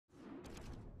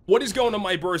What is going on,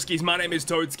 my broskies? My name is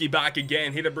Toadskii, back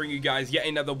again, here to bring you guys yet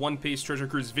another One Piece Treasure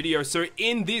Cruise video. So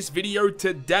in this video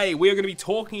today, we are going to be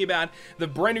talking about the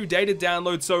brand new data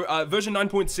download. So version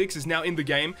 9.6 is now in the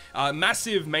game.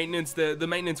 Massive maintenance. The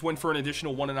maintenance went for an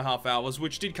additional 1.5 hours,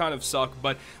 which did kind of suck,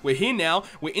 but we're here now.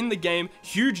 We're in the game.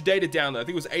 Huge data download. I think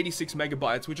it was 86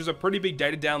 megabytes, which is a pretty big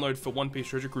data download for One Piece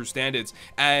Treasure Cruise standards.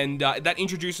 And that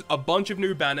introduces a bunch of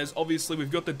new banners. Obviously, we've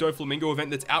got the Doflamingo event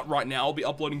that's out right now. I'll be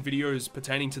uploading videos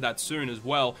pertaining to that soon as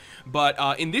well.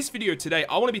 But in this video today,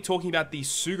 I want to be talking about the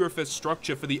Sugo Fest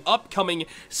structure for the upcoming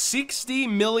 60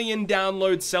 million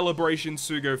download celebration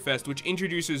Sugo Fest, which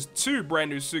introduces two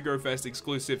brand new Sugo Fest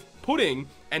exclusive Pudding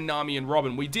and Nami and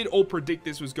Robin. We did all predict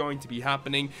this was going to be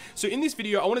happening. So in this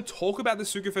video, I want to talk about the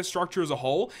Sugo Fest structure as a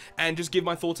whole and just give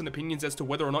my thoughts and opinions as to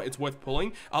whether or not it's worth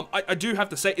pulling. I do have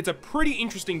to say, it's a pretty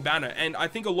interesting banner, and I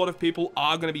think a lot of people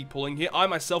are going to be pulling here. I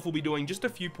myself will be doing just a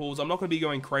few pulls. I'm not going to be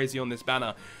going crazy on this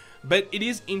banner. But it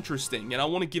is interesting, and I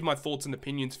want to give my thoughts and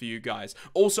opinions for you guys.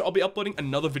 Also, I'll be uploading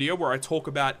another video where I talk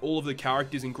about all of the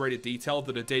characters in greater detail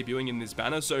that are debuting in this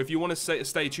banner. So if you want to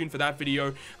stay tuned for that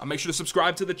video, make sure to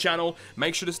subscribe to the channel.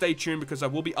 Make sure to stay tuned because I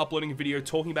will be uploading a video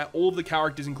talking about all of the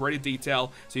characters in greater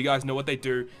detail so you guys know what they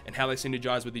do and how they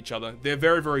synergize with each other. They're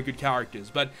very, very good characters.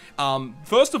 But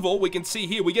first of all, we can see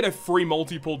here, we get a free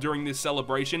multi-pull during this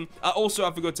celebration. Also,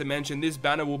 I forgot to mention, this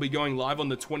banner will be going live on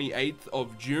the 28th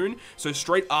of June. So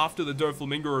straight after the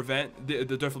Doflamingo event, the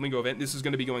Doflamingo event, this is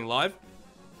going to be going live.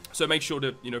 So make sure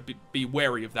to, you know, be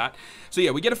wary of that. So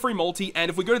yeah, we get a free multi, and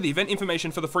if we go to the event information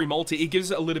for the free multi, it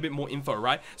gives us a little bit more info,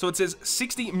 right? So it says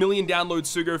 60 million download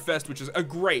Sugo Fest, which is a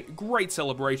great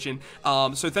celebration.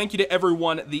 So thank you to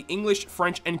everyone. The English,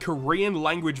 French, and Korean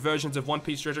language versions of One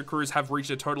Piece Treasure Cruise have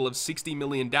reached a total of 60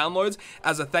 million downloads.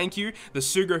 As a thank you, the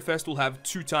Sugo Fest will have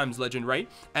 2x legend rate,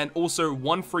 and also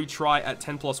 1 free try at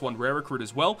 10+1 rare recruit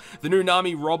as well. The new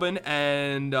Nami, Robin,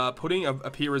 and Pudding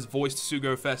appear as voiced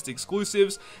Sugo Fest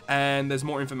exclusives. And there's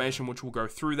more information which we'll go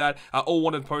through that. All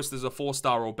wanted posters are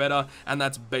 4-star or better, and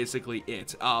that's basically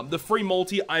it. The free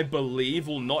multi, I believe,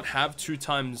 will not have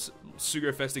 2x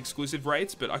Sugo Fest exclusive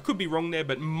rates, but I could be wrong there.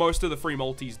 But most of the free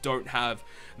multis don't have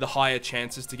the higher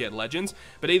chances to get legends.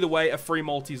 But either way, a free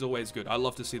multi is always good. I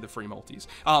love to see the free multis.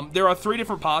 There are 3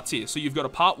 different parts here. So you've got a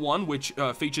part 1, which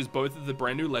features both of the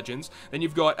brand new legends. Then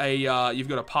you've got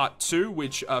a part 2,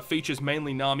 which features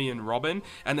mainly Nami and Robin,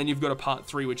 and then you've got a part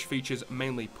 3, which features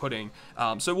mainly Pudding.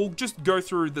 So we'll just go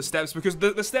through the steps because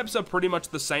the steps are pretty much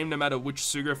the same no matter which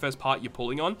Sugo Fest part you're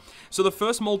pulling on. So the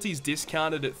first multi is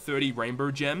discounted at 30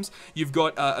 rainbow gems. You've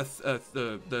got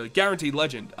the guaranteed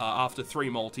legend after 3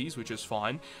 multis, which is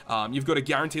fine. You've got a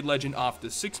guaranteed legend after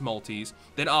 6 multis.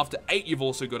 Then after 8, you've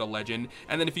also got a legend.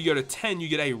 And then if you go to 10, you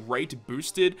get a rate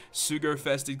boosted Sugo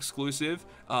Fest exclusive.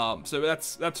 So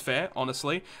that's fair,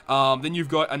 honestly. Then you've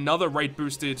got another rate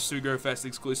boosted Sugo Fest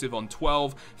exclusive on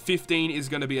 12. 15 is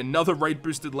going to be another rate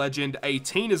boosted legend.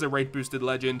 18 is a rate boosted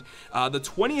legend. The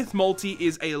 20th multi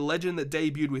is a legend that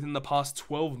debuted within the past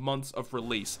 12 months of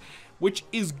release, which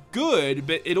is good,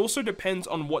 but it also depends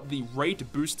on what the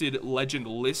rate boosted legend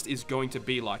list is going to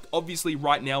be like. Obviously,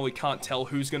 right now, we can't tell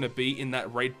who's going to be in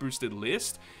that rate boosted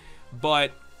list,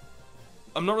 but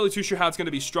I'm not really too sure how it's going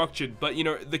to be structured. But, you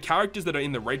know, the characters that are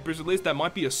in the rate boosted list, that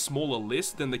might be a smaller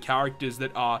list than the characters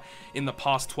that are in the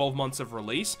past 12 months of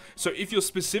release. So if you're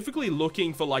specifically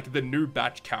looking for, like, the new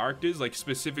batch characters, like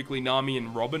specifically Nami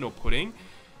and Robin or Pudding,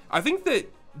 I think that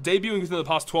debuting within the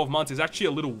past 12 months is actually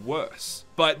a little worse.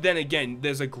 But then again,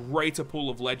 there's a greater pool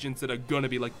of legends that are going to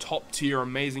be like top tier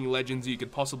amazing legends you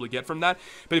could possibly get from that.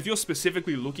 But if you're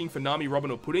specifically looking for Nami,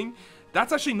 Robin, or Pudding,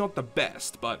 that's actually not the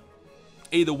best. But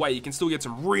either way, you can still get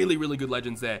some really, really good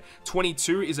legends there.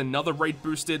 22 is another rate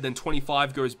boosted, then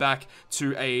 25 goes back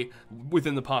to a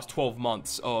within the past 12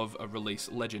 months of a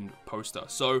release legend poster.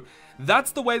 So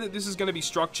that's the way that this is going to be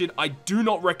structured. I do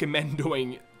not recommend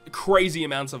doing crazy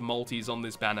amounts of multis on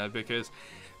this banner because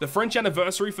the French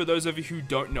anniversary, for those of you who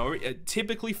don't know, it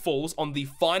typically falls on the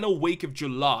final week of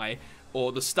July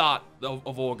or the start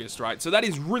of August, right? So that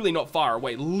is really not far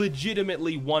away,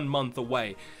 legitimately 1 month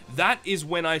away. That is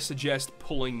when I suggest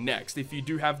pulling next, if you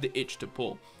do have the itch to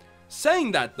pull.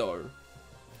 Saying that though,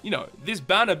 you know, this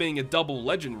banner being a double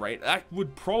legend rate, that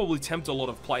would probably tempt a lot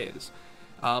of players.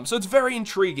 So it's very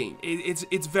intriguing.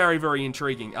 It's very, very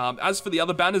intriguing. As for the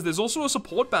other banners, there's also a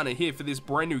support banner here for this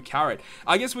brand new carrot.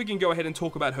 I guess we can go ahead and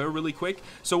talk about her really quick.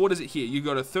 So what is it here? You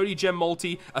got a 30 gem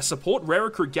multi, a support rare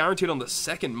recruit guaranteed on the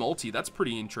second multi. That's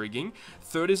pretty intriguing.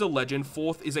 Third is a legend.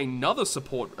 Fourth is another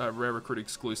support rare recruit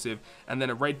exclusive. And then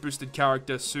a rate boosted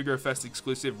character, Sugo Fest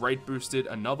exclusive, rate boosted,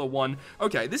 another one.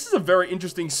 Okay, this is a very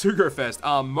interesting Sugo Fest.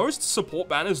 Most support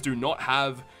banners do not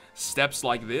have steps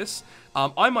like this,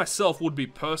 I myself would be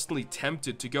personally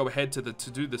tempted to go ahead to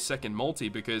do the second multi,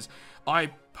 because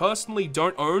I personally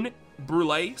don't own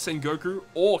Brûlé, Sengoku,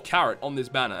 or Carrot on this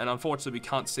banner, and unfortunately we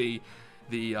can't see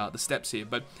the steps here,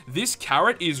 but this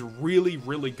Carrot is really,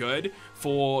 really good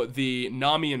for the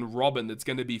Nami and Robin that's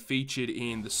going to be featured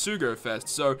in the Sugo Fest.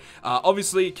 So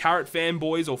obviously Carrot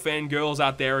fanboys or fangirls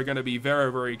out there are going to be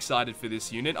very, very excited for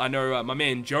this unit. I know my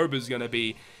man Joba's going to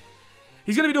be,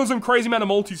 he's going to be doing some crazy amount of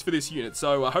multis for this unit,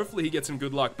 so hopefully he gets some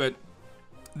good luck. But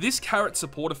this Carrot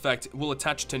support effect will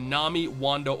attach to Nami,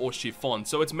 Wanda, or Chiffon.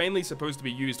 So it's mainly supposed to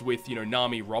be used with, you know,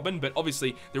 Nami, Robin, but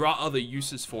obviously there are other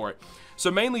uses for it.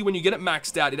 So mainly when you get it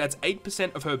maxed out, it adds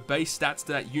 8% of her base stats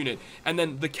to that unit. And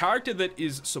then the character that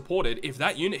is supported, if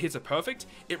that unit hits a perfect,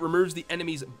 it removes the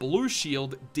enemy's blue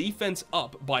shield defense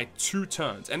up by 2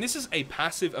 turns. And this is a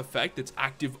passive effect that's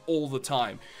active all the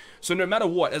time. So no matter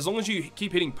what, as long as you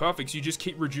keep hitting perfects, you just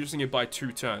keep reducing it by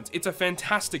 2 turns. It's a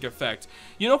fantastic effect.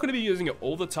 You're not going to be using it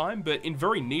all the time, but in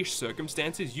very niche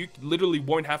circumstances, you literally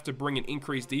won't have to bring an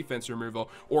increased defense remover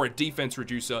or a defense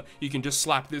reducer. You can just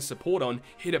slap this support on,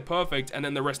 hit it perfect, and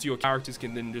then the rest of your characters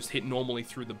can then just hit normally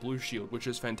through the blue shield, which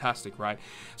is fantastic, right?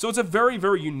 So it's a very,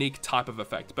 very unique type of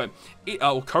effect. But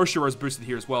Koshiro is boosted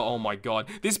here as well. Oh my god.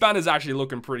 This banner is actually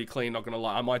looking pretty clean, not going to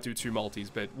lie. I might do 2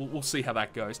 multis, but we'll see how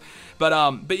that goes. But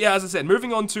yeah, as I said,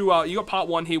 moving on to, you got part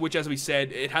 1 here, which, as we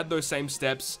said, it had those same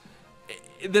steps.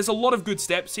 There's a lot of good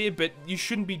steps here, but you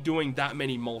shouldn't be doing that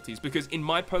many multis, because in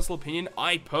my personal opinion,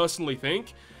 I personally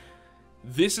think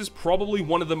this is probably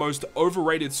one of the most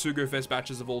overrated Sugo Fest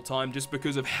batches of all time, just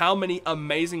because of how many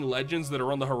amazing legends that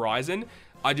are on the horizon.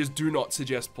 I just do not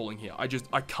suggest pulling here.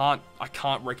 I can't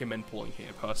recommend pulling here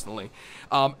personally.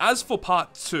 As for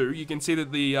part 2, you can see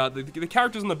that the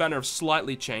characters on the banner have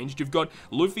slightly changed. You've got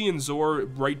Luffy and Zoro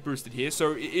rate boosted here.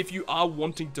 So if you are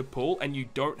wanting to pull and you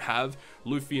don't have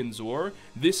Luffy and Zoro,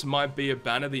 this might be a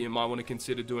banner that you might want to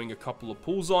consider doing a couple of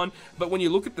pulls on. But when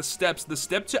you look at the steps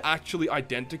are actually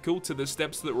identical to the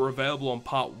steps that were available on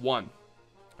part 1.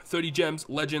 30 gems,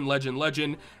 legend, legend,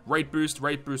 legend, rate boost,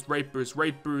 rate boost, rate boost,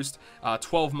 rate boost,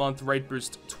 12-month, rate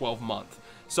boost, 12-month.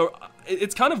 So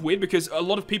it's kind of weird, because a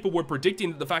lot of people were predicting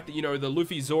that the fact that, you know, the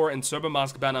Luffy, Zoro, and Sober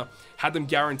Mask banner had them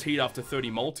guaranteed after 30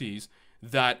 multis,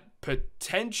 that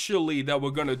potentially they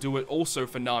were going to do it also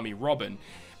for Nami, Robin.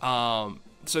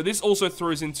 So this also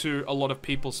throws into a lot of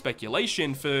people's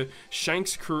speculation for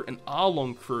Shanks crew and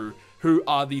Arlong crew, who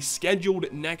are the scheduled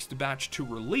next batch to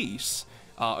release,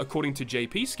 according to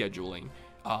JP scheduling.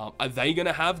 Are they going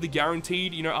to have the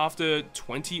guaranteed, you know, after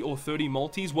 20 or 30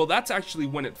 multis? Well, that's actually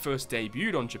when it first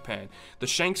debuted on Japan. The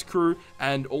Shanks crew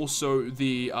and also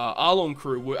the Arlong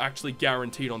crew were actually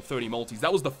guaranteed on 30 multis.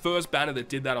 That was the first banner that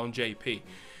did that on JP.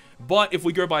 But if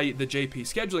we go by the JP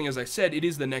scheduling, as I said, it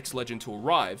is the next legend to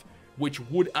arrive, which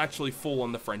would actually fall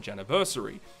on the French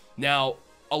anniversary. Now,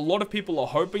 a lot of people are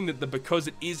hoping that because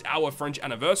it is our French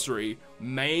anniversary,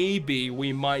 maybe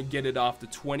we might get it after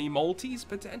 20 multis,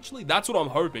 potentially. That's what I'm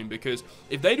hoping, because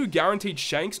if they do guaranteed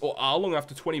Shanks or Arlong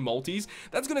after 20 multis,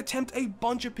 that's going to tempt a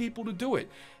bunch of people to do it.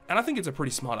 And I think it's a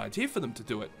pretty smart idea for them to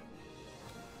do it.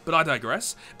 But I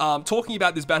digress. Talking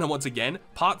about this banner once again,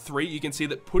 part 3, you can see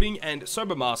that Pudding and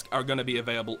Sober Mask are going to be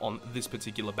available on this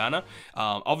particular banner.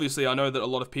 Obviously, I know that a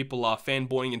lot of people are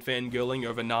fanboying and fangirling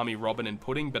over Nami, Robin, and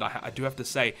Pudding, but I do have to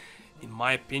say, in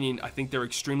my opinion, I think they're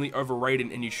extremely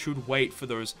overrated, and you should wait for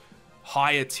those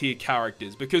higher tier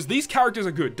characters, because these characters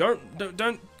are good.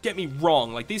 Don't get me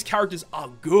wrong. Like, these characters are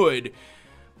good,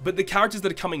 but the characters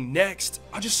that are coming next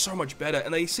are just so much better,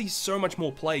 and they see so much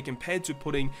more play compared to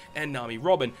Pudding and Nami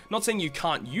Robin. Not saying you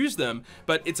can't use them,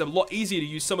 but it's a lot easier to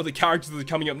use some of the characters that are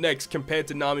coming up next compared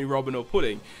to Nami, Robin, or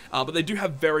Pudding. But they do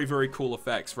have very, very cool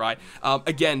effects, right?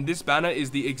 Again, this banner is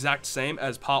the exact same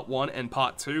as part 1 and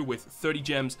part 2 with 30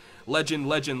 gems, legend,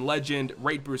 legend, legend,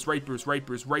 rate boost, rate boost, rate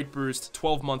boost, rate boost,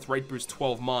 12-month, rate boost,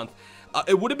 12-month.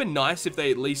 It would have been nice if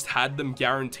they at least had them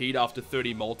guaranteed after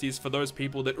 30 multis for those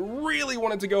people that really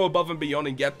wanted to go above and beyond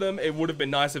and get them. It would have been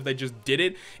nice if they just did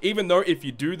it. Even though if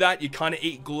you do that, you kind of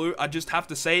eat glue. I just have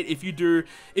to say it. If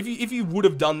you would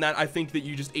have done that, I think that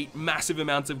you just eat massive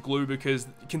amounts of glue, because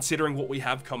considering what we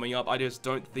have coming up, I just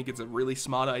don't think it's a really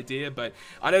smart idea. But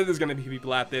I know there's going to be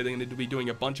people out there that are going to be doing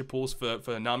a bunch of pulls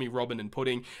for Nami, Robin, and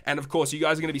Pudding. And of course, you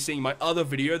guys are going to be seeing my other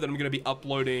video that I'm going to be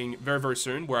uploading very, very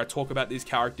soon, where I talk about these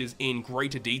characters in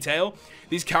greater detail.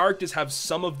 These characters have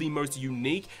some of the most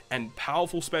unique and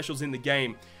powerful specials in the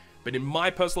game, but in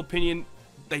my personal opinion,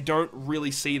 they don't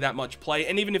really see that much play.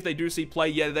 And even if they do see play,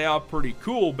 yeah, they are pretty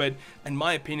cool, but in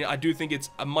my opinion, I do think it's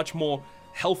a much more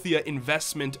healthier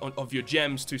investment of your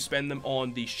gems to spend them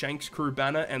on the Shanks crew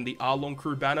banner and the Arlong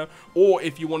crew banner, or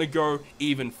if you want to go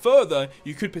even further,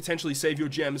 you could potentially save your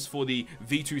gems for the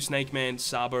V2 Snake Man,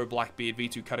 Sabo, Blackbeard,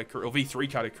 V2 Katakuri, or V3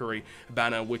 Katakuri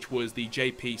banner, which was the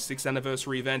JP 6th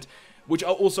anniversary event, which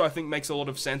also I think makes a lot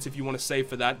of sense if you want to save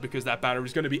for that, because that banner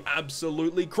is going to be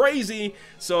absolutely crazy.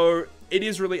 So it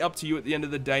is really up to you at the end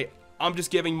of the day. I'm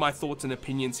just giving my thoughts and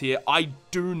opinions here. I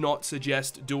do not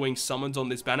suggest doing summons on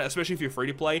this banner, especially if you're free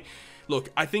to play. Look,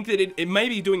 I think that it may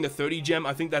be doing the 30 gem.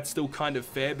 I think that's still kind of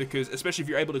fair, because especially if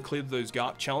you're able to clear those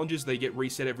GARP challenges, they get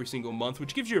reset every single month,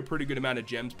 which gives you a pretty good amount of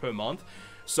gems per month.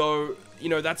 So, you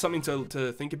know, that's something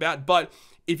to think about. But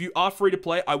if you are free to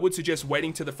play, I would suggest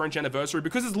waiting to the French anniversary,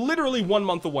 because it's literally 1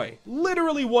 month away.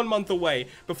 Literally 1 month away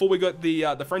before we got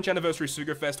the French anniversary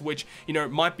Sugo Fest, which, you know,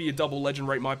 might be a double legend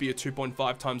rate, might be a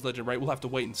 2.5 times legend rate. We'll have to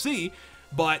wait and see.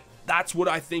 But that's what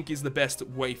I think is the best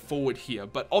way forward here.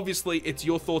 But obviously, it's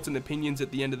your thoughts and opinions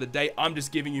at the end of the day. I'm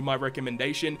just giving you my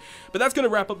recommendation. But that's going to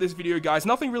wrap up this video, guys.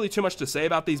 Nothing really too much to say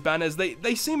about these banners.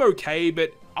 They seem okay,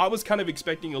 but I was kind of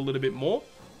expecting a little bit more.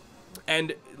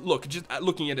 And look, just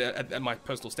looking at it at my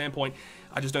personal standpoint,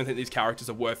 I just don't think these characters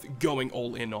are worth going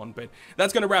all in on. But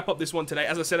that's going to wrap up this one today.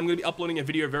 As I said, I'm going to be uploading a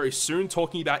video very soon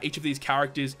talking about each of these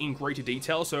characters in greater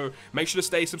detail. So make sure to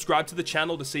stay subscribed to the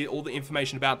channel to see all the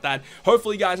information about that.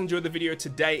 Hopefully you guys enjoyed the video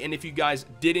today. And if you guys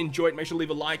did enjoy it, make sure to leave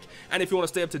a like. And if you want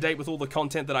to stay up to date with all the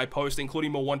content that I post,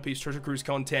 including more One Piece Treasure Cruise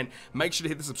content, make sure to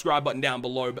hit the subscribe button down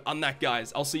below. But on that,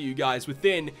 guys, I'll see you guys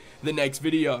within the next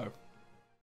video.